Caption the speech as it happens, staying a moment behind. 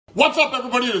What's up,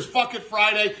 everybody? It is Fuck It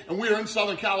Friday, and we are in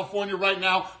Southern California right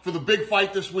now for the big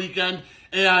fight this weekend.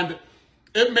 And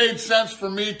it made sense for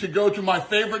me to go to my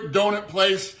favorite donut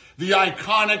place, the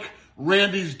iconic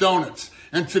Randy's Donuts.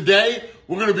 And today,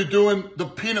 we're going to be doing the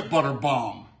peanut butter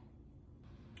bomb.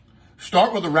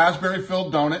 Start with a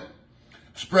raspberry-filled donut.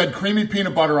 Spread creamy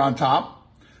peanut butter on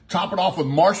top. Top it off with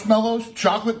marshmallows,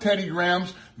 chocolate Teddy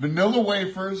Grahams, vanilla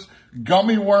wafers,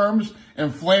 gummy worms,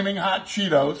 and flaming hot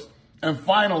Cheetos. And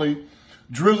finally,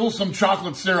 drizzle some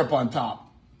chocolate syrup on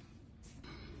top.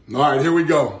 All right, here we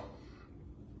go.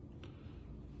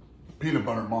 Peanut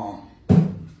butter bomb.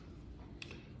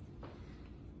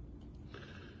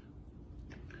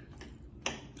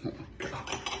 Oh,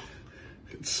 God.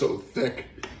 It's so thick.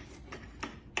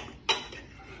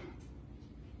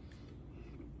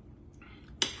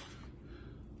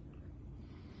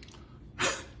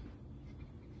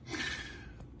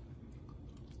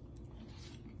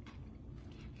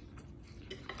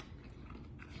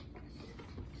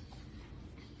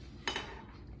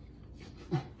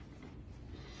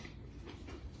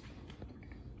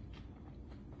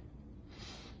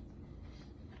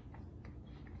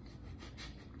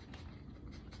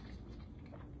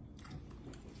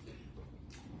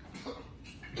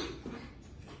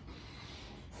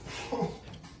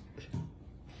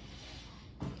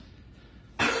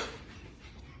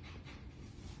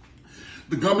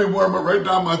 The gummy worm went right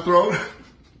down my throat.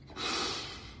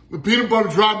 The peanut butter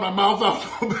dried my mouth out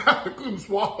so bad I couldn't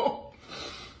swallow.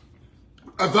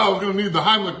 I thought I was going to need the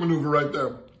Heimlich maneuver right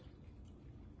there.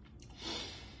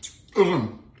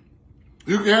 Listen,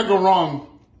 you can't go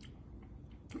wrong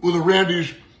with a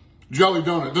Randy's jelly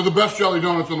donut. They're the best jelly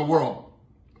donuts in the world.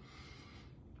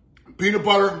 Peanut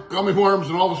butter, gummy worms,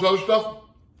 and all this other stuff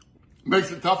makes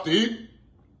it tough to eat,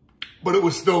 but it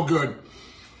was still good.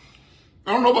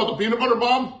 I don't know about the peanut butter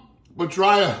bomb, but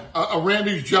try a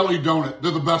Randy's jelly donut.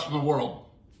 They're the best in the world.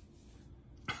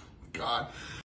 God.